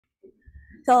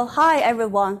So hi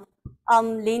everyone,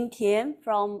 I'm Lin Tian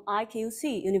from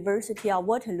IQC, University of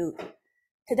Waterloo.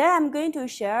 Today I'm going to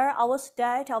share our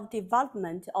state of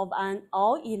development of an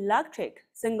all-electric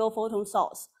single photon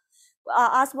source,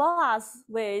 as well as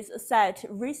with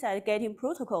reset gating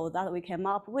protocol that we came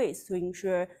up with to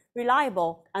ensure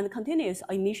reliable and continuous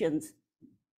emissions.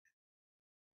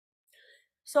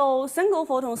 So single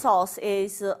photon source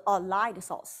is a light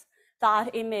source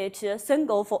that emits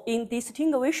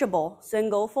indistinguishable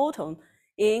single photon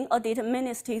in a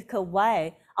deterministic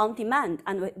way on demand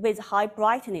and with high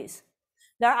brightness.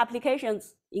 Their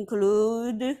applications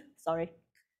include,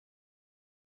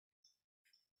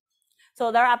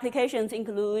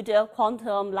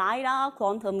 quantum LiDAR,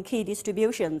 quantum key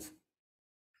distributions.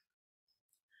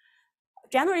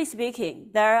 Generally speaking,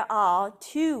 there are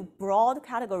two broad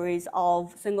categories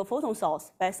of single photon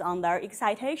source based on their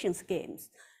excitation schemes.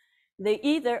 They're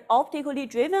either optically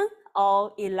driven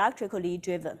or electrically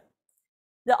driven.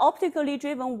 The optically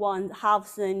driven ones have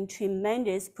seen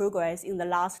tremendous progress in the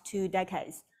last 2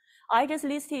 decades. I just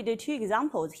listed 2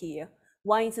 examples here.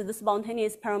 One is the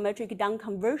spontaneous parametric down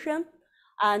conversion,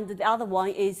 and the other one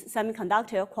is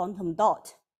semiconductor quantum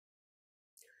dot.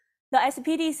 The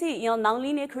SPDC in a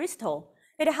nonlinear crystal,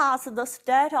 it has the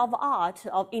state-of-art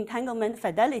of entanglement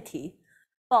fidelity,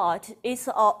 but it's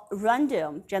a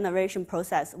random generation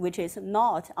process, which is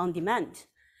not on demand.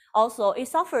 Also, it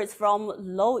suffers from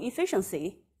low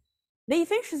efficiency. The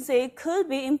efficiency could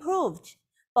be improved,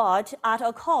 but at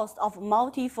a cost of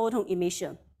multi-photon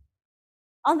emission.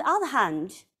 On the other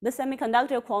hand, the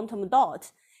semiconductor quantum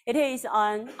dot, it is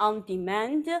on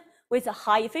demand with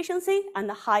high efficiency and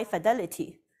high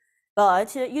fidelity.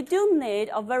 But you do need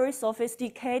a very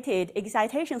sophisticated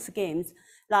excitation schemes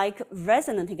like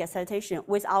resonant excitation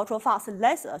with ultra-fast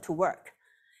laser to work.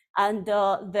 And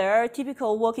their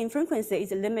typical working frequency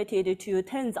is limited to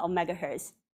tens of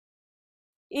megahertz.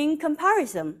 In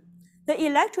comparison, the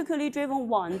electrically driven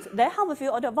ones, they have a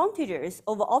few advantages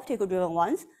over optical driven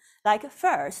ones. Like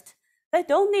first, they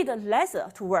don't need a laser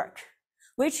to work,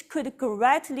 which could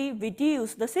greatly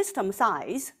reduce the system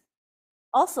size.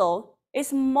 Also,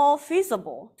 it's more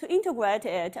feasible to integrate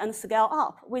it and scale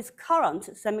up with current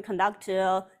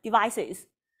semiconductor devices.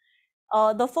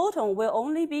 The photon will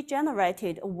only be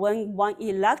generated when one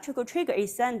electrical trigger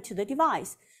is sent to the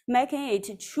device, making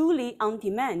it truly on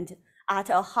demand at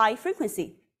a high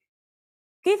frequency.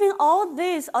 Given all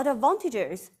these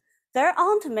advantages, there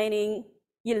aren't many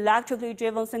electrically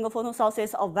driven single photon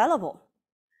sources available.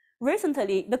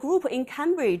 Recently, the group in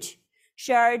Cambridge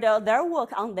shared their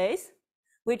work on this,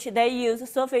 which they use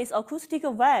surface acoustic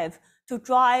wave to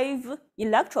drive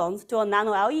electrons to a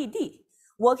nano LED,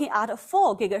 working at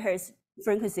 4 GHz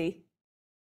frequency.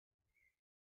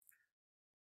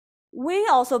 We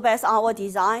also base our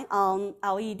design on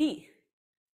LED.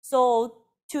 So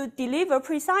to deliver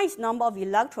precise number of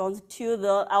electrons to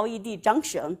the LED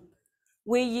junction,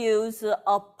 we use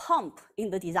a pump in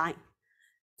the design.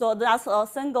 So that's a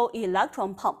single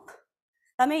electron pump.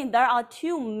 I mean, there are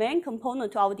 2 main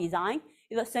components to our design,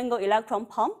 is a single electron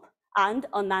pump and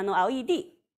a nano LED.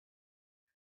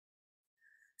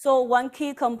 So one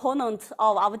key component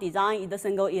of our design is the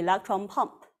single electron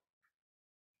pump.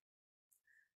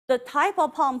 The type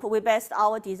of pump we based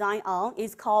our design on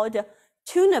is called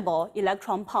tunable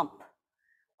electron pump,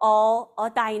 or a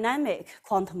dynamic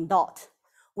quantum dot,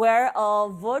 where a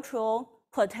virtual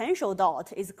potential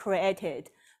dot is created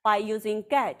by using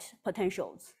gate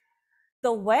potentials.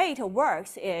 The way it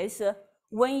works is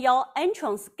when your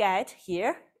entrance gate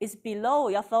here is below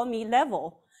your Fermi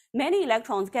level, many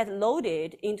electrons get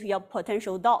loaded into your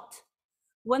potential dot.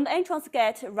 When the entrance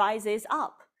gate rises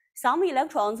up, some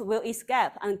electrons will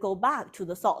escape and go back to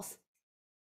the source.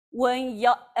 When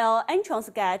your entrance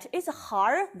gate is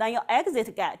higher than your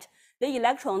exit gate, the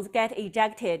electrons get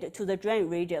ejected to the drain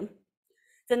region.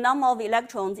 The number of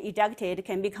electrons ejected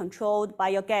can be controlled by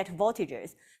your gate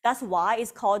voltages. That's why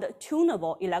it's called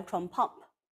tunable electron pump.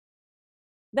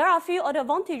 There are a few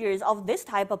advantages of this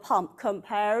type of pump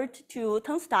compared to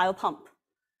turnstile pump.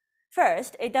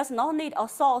 First, it does not need a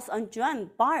source and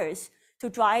drain bias to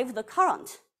drive the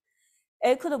current.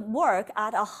 It could work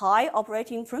at a high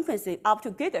operating frequency up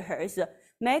to gigahertz,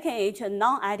 making it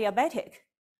non-adiabatic.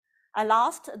 And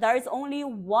last, there is only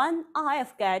one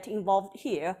IF gate involved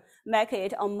here, making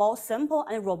it a more simple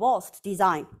and robust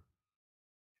design.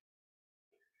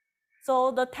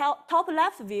 So the top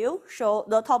left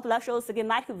shows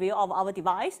schematic view of our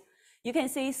device. You can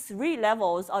see 3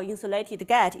 levels of insulated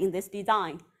gate in this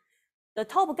design. The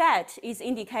top gate is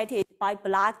indicated by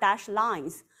black dashed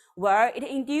lines, where it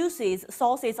induces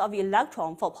sources of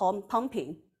electron for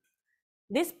pumping.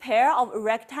 This pair of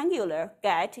rectangular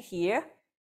gate here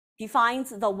defines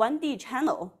the 1D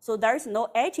channel, so there is no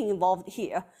etching involved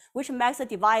here, which makes the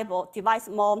device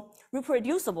more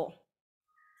reproducible.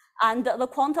 And the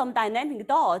quantum dynamic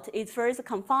dot is first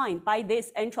confined by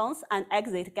this entrance and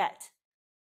exit gate.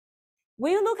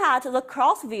 When you look at the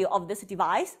cross view of this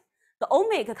device, the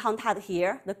ohmic contact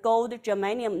here, the gold,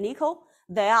 germanium, nickel,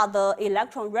 they are the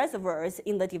electron reservoirs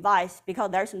in the device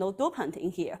because there's no dopant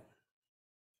in here.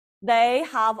 They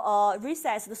have a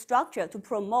recessed structure to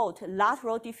promote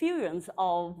lateral diffusions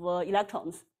of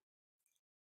electrons.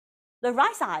 The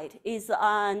right side is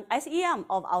an SEM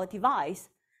of our device.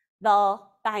 The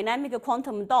dynamic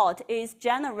quantum dot is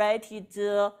generated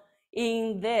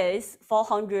in this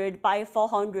 400 by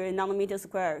 400 nanometer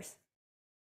squares.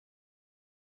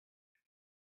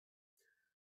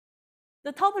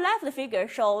 The top left figure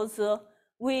shows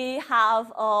we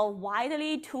have a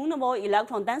widely tunable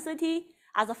electron density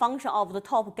as a function of the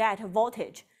top gate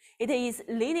voltage. It is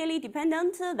linearly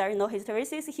dependent, there is no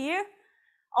hysteresis here.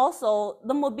 Also,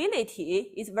 the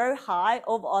mobility is very high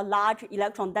over a large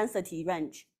electron density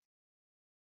range.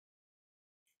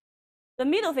 The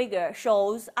middle figure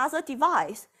shows as a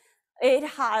device, it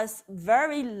has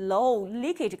very low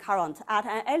leakage current at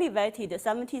an elevated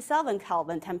 77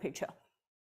 Kelvin temperature.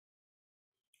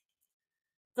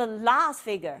 The last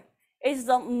figure is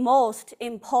the most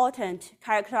important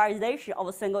characterization of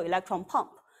a single electron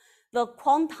pump. The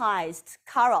quantized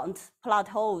current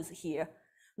plateaus here.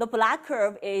 The black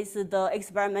curve is the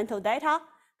experimental data.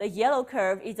 The yellow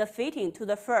curve is the fitting to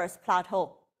the first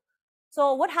plateau.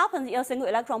 So what happens in a single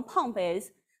electron pump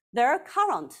is their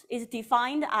current is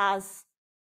defined as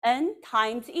N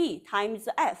times E times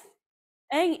F.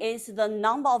 N is the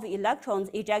number of electrons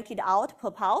ejected out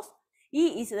per pulse.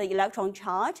 E is the electron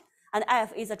charge, and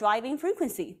F is the driving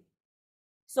frequency.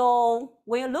 So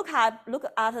when you look at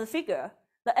the figure,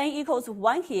 the N equals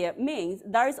 1 here means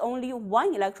there is only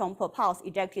 1 electron per pulse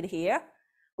ejected here.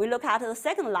 We look at the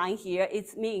second line here,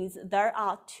 it means there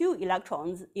are 2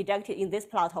 electrons ejected in this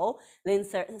plateau, then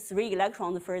 3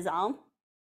 electrons further on.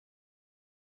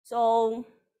 So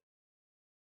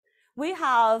we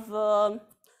have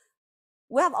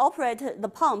operated the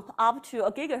pump up to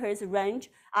a gigahertz range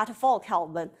at 4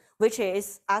 Kelvin, which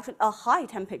is actually a high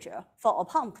temperature for a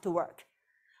pump to work.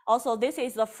 Also, this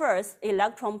is the first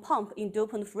electron pump in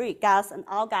dopant-free gas and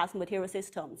all-gas material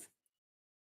systems.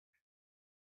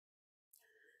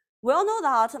 We all know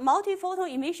that multi-photon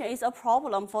emission is a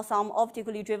problem for some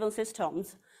optically driven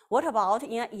systems. What about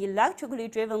in an electrically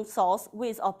driven source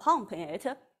with a pump in it?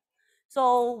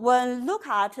 So when look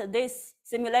at this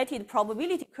simulated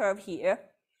probability curve here,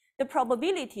 the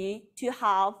probability to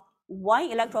have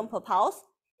 1 electron per pulse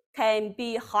can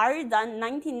be higher than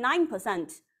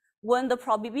 99% when the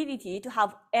probability to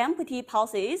have empty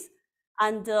pulses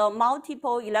and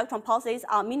multiple electron pulses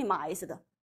are minimized.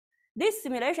 This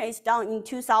simulation is done in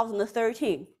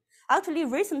 2013. Actually,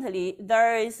 recently,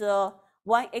 there is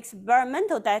one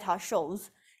experimental data shows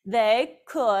they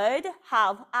could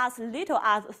have as little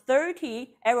as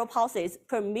 30 error pulses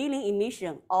per million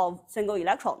emission of single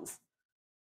electrons.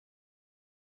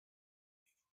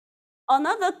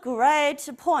 Another great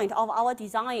point of our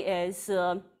design is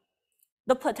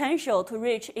the potential to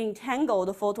reach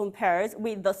entangled photon pairs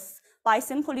by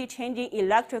simply changing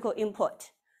electrical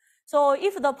input. So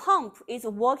if the pump is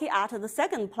working at the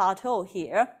second plateau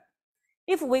here,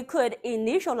 if we could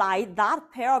initialize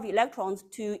that pair of electrons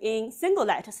to in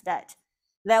singlet state,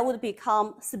 that would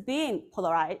become spin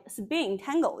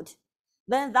entangled.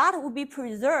 Then that would be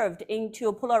preserved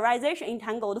into polarization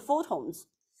entangled photons,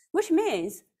 which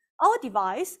means our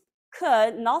device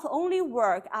could not only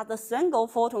work as a single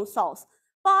photon source,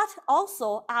 but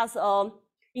also as an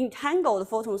entangled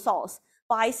photon source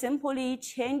by simply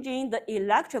changing the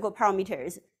electrical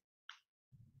parameters.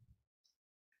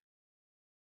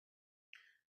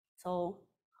 So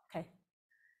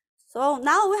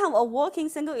now we have a working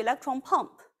single electron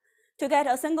pump to get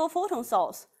a single photon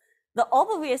source. The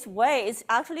obvious way is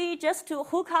actually just to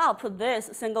hook up this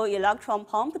single electron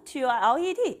pump to an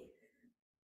LED.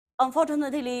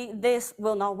 Unfortunately, this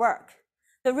will not work.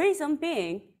 The reason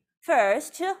being,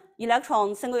 first,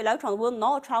 single electron will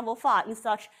not travel far in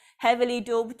such heavily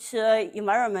doped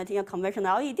environment in a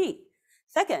conventional LED.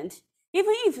 Second,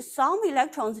 even if some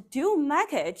electrons do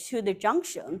make it to the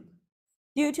junction,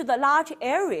 due to the large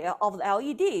area of the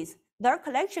LEDs, their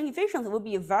collection efficiency will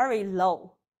be very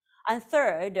low. And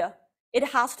third, it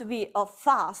has to be a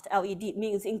fast LED,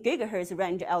 means in gigahertz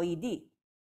range LED.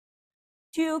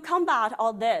 To combat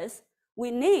all this,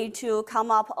 we need to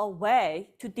come up a way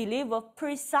to deliver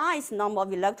precise number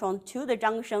of electrons to the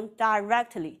junction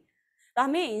directly. That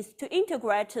means to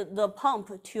integrate the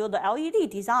pump to the LED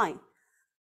design,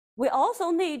 we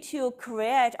also need to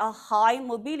create a high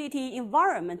mobility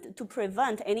environment to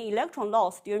prevent any electron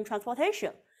loss during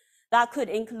transportation. That could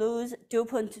include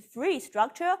dopant-free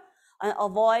structure and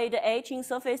avoid etching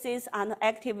surfaces and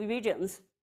active regions.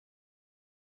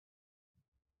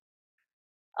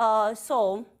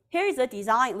 So here is the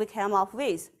design we came up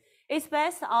with. It's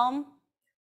based on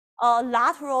a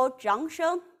lateral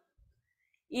junction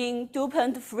in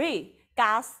dopant-free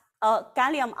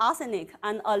gallium arsenide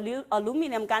and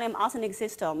aluminum gallium arsenide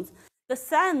systems, the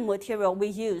same material we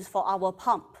use for our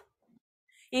pump.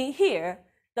 In here,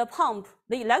 the pump,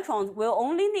 the electrons will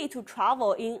only need to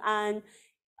travel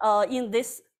in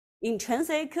this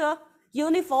intrinsic,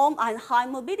 uniform, and high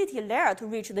mobility layer to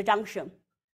reach the junction.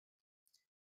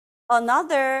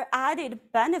 Another added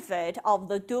benefit of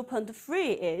the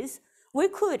dopant-free is we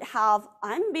could have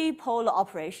ambipolar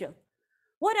operation.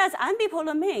 What does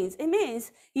ambipolar mean? It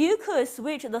means you could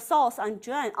switch the source and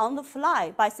drain on the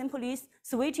fly by simply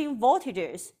switching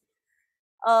voltages.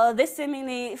 This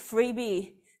seemingly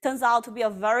freebie turns out to be a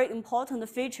very important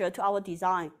feature to our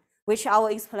design, which I will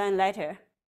explain later.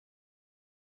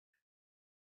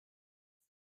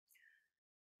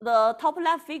 The top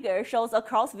left figure shows a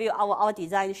cross view of our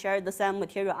design shared the same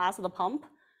material as the pump.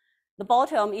 The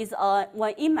bottom is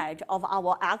one image of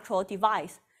our actual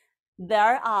device.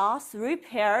 There are 3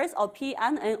 pairs of P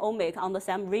and N ohmic on the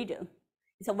same region.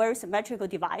 It's a very symmetrical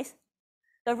device.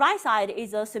 The right side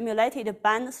is a simulated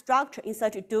band structure in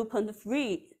such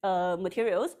dopant-free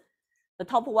materials. The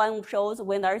top one shows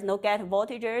when there is no gate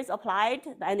voltages applied,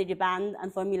 the energy band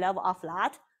and Fermi level are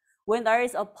flat. When there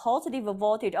is a positive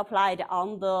voltage applied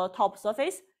on the top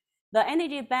surface, the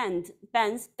energy band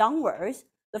bends downwards.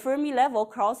 The Fermi level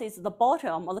crosses the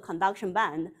bottom of the conduction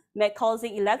band,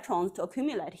 causing electrons to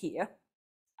accumulate here.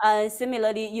 And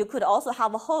similarly, you could also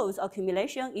have a holes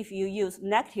accumulation if you use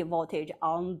negative voltage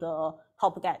on the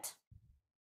top gate.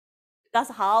 That's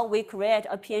how we create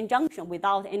a PN junction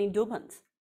without any dopants.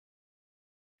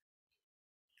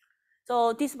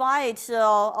 So despite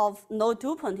of no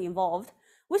dopant involved,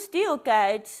 we still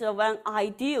get one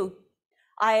ideal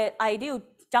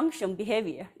junction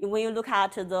behavior. When you look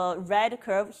at the red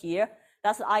curve here,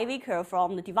 that's the IV curve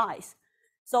from the device.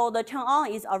 So the turn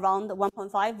on is around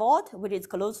 1.5 volt, which is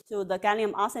close to the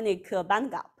gallium arsenic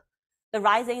band gap. The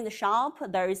rising is sharp,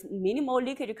 there is minimal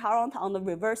leakage current on the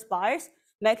reverse bias,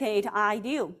 making it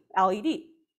ideal LED.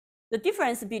 The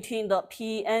difference between the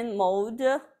PN mode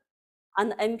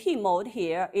and NP mode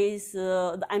here is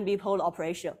the ambipolar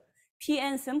operation.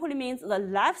 PN simply means the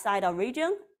left side of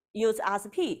region used as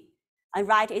P, and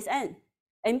right is N.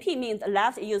 NP means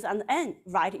left is used as N,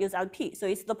 right is used as P. So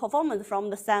it's the performance from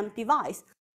the same device.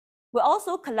 We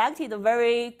also collected a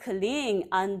very clean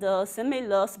and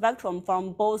similar spectrum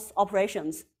from both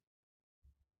operations.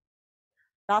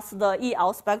 That's the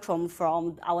EL spectrum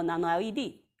from our nano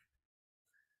LED.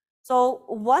 So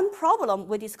one problem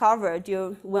we discovered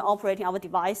when operating our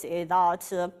device is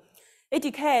that it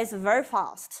decays very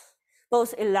fast,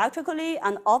 both electrically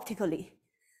and optically.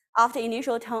 After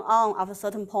initial turn on, at a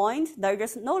certain point, there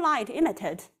is no light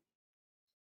emitted.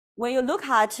 When you look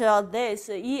at this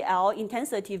EL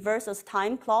intensity versus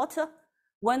time plot,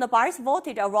 when the bias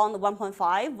voltage around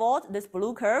 1.5 volt, this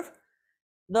blue curve,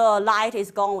 the light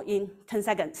is gone in 10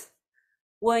 seconds.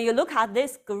 When you look at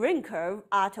this green curve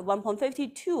at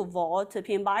 1.52 volt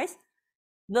PN bias,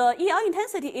 the EL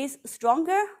intensity is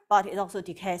stronger, but it also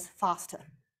decays faster.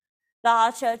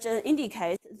 That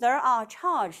indicates there are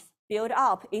charges built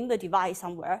up in the device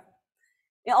somewhere.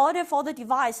 In order for the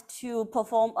device to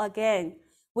perform again,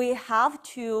 we have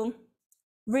to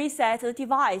reset the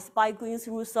device by going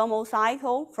through thermal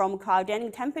cycle from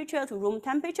cryogenic temperature to room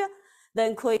temperature,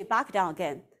 then cool it back down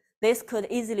again. This could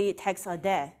easily take a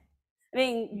day. I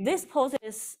mean, this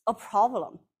poses a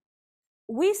problem.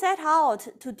 We set out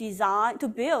to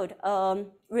build a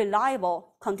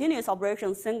reliable, continuous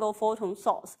operation single photon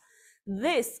source.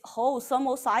 This whole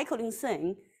thermal cycling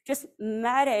thing just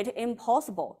made it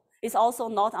impossible. It's also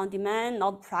not on demand,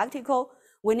 not practical.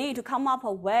 We need to come up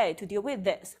a way to deal with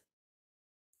this.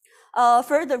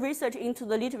 Further research into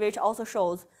the literature also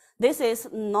shows this is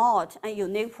not a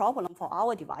unique problem for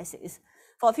our devices.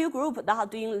 For a few groups that are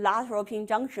doing lateral PN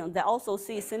junction, they also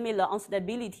see similar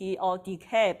instability or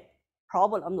decay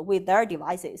problem with their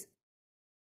devices.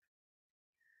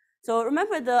 So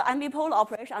remember the ambipolar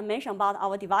operation I mentioned about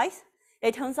our device?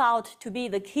 It turns out to be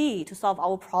the key to solve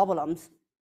our problems.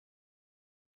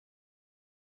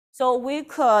 So we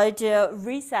could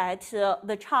reset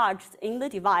the charge in the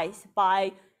device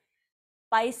by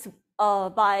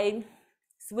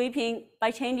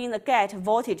changing the gate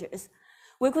voltages.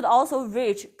 We could also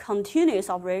reach continuous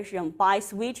operation by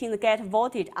switching the gate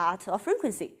voltage at a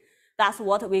frequency. That's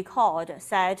what we called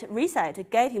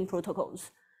set-reset gating protocols.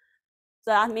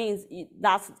 So that means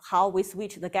that's how we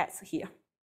switch the gates here.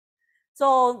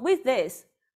 So with this,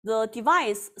 the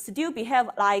device still behave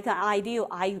like an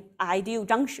ideal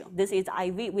junction. This is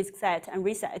IV with set and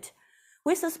reset.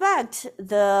 We suspect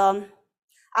the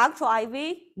actual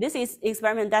IV, this is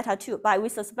experiment data too, but we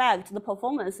suspect the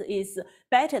performance is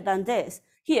better than this.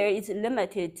 Here it's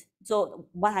limited. So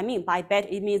what I mean by better,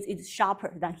 it means it's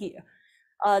sharper than here.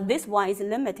 This one is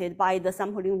limited by the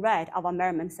sampling rate of our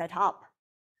measurement setup.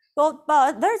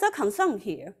 But there's a concern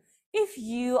here. If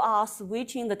you are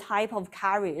switching the type of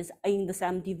carriers in the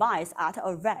same device at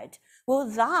a rate, will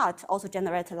that also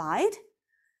generate light?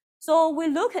 So we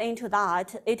look into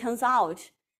that. It turns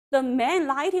out the main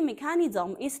lighting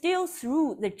mechanism is still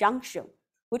through the junction,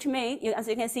 which means, as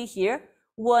you can see here,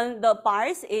 when the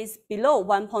bias is below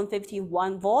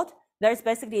 1.51 volt, there's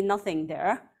basically nothing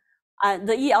there.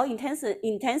 The EL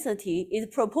intensity is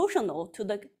proportional to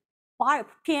the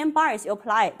PM bias you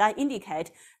apply that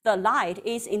indicate the light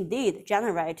is indeed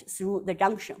generated through the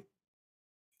junction.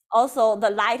 Also, the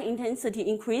light intensity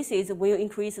increases will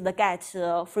increase the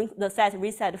the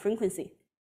set-reset frequency.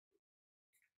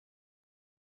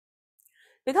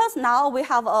 Because now we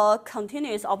have a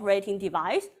continuous operating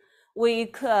device, we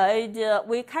carried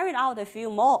out a few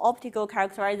more optical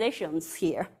characterizations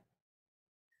here.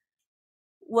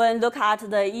 When look at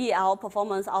the EL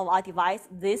performance of our device,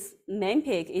 this main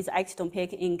peak is exciton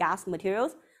peak in gas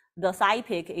materials. The side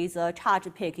peak is a charge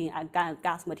peak in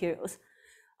gas materials.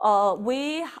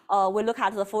 We look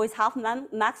at the first half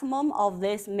maximum of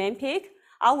this main peak.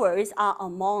 Ours are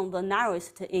among the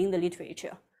narrowest in the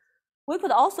literature. We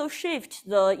could also shift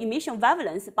the emission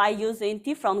wavelengths by using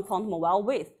different quantum well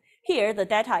width. Here, the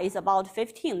data is about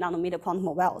 15 nanometer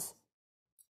quantum wells.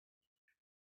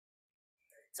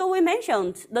 So we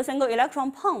mentioned the single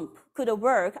electron pump could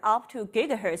work up to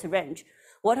gigahertz range.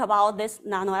 What about these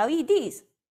nano LEDs?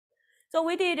 So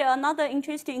we did another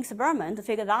interesting experiment to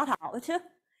figure that out.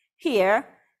 Here,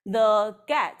 the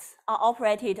gates are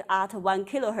operated at 1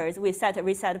 kilohertz with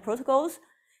set-reset protocols.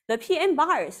 The PM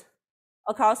bias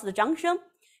across the junction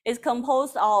is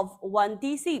composed of 1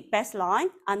 DC baseline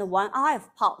and 1 IF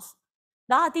pulse.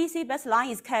 That DC baseline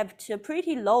is kept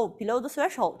pretty low below the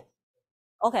threshold.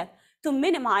 Okay. To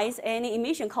minimize any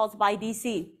emission caused by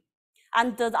DC.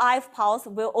 And the IF pulse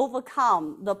will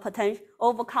overcome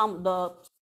the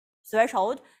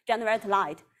threshold, generate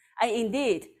light. And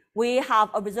indeed, we have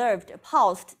observed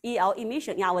pulsed EL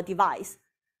emission in our device.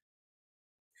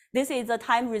 This is the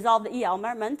time-resolved EL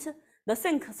measurement. The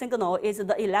sync signal is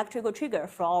the electrical trigger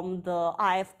from the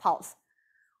IF pulse.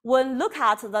 When look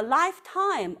at the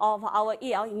lifetime of our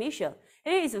EL emission,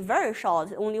 it is very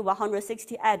short, only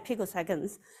 168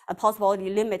 picoseconds, and possibly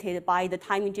limited by the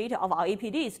timing jitter of our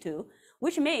APDs too,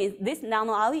 which means this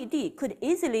nano LED could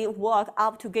easily work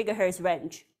up to gigahertz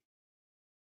range.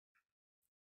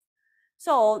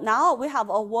 So now we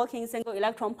have a working single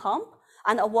electron pump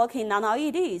and a working nano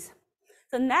LEDs.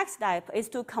 The next step is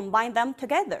to combine them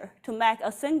together to make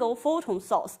a single photon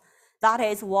source. That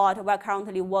is what we're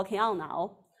currently working on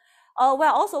now. We're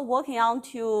also working on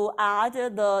to add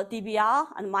the DBR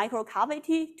and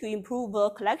microcavity to improve the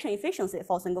collection efficiency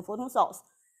for single photon source.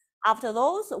 After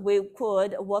those, we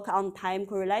could work on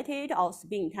time-correlated or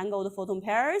spin-entangled photon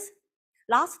pairs.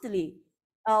 Lastly,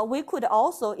 we could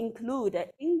also include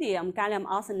indium gallium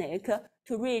arsenic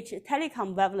to reach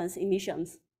telecom wavelength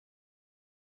emissions.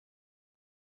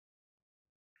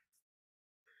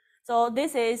 So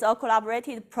this is a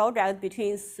collaborative project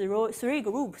between three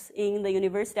groups in the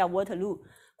University of Waterloo.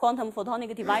 Quantum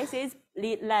photonic devices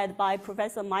led by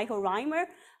Professor Michael Reimer,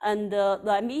 and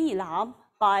the ME lab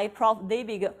by Prof.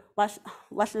 David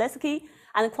Wasilewski,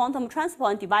 and quantum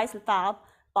transport device lab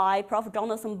by Prof.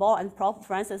 Jonathan Ball and Prof.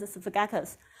 Francis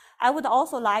Sfagakis. I would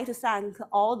also like to thank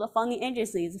all the funding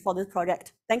agencies for this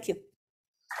project. Thank you.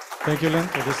 Thank you, Lin,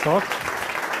 for this talk.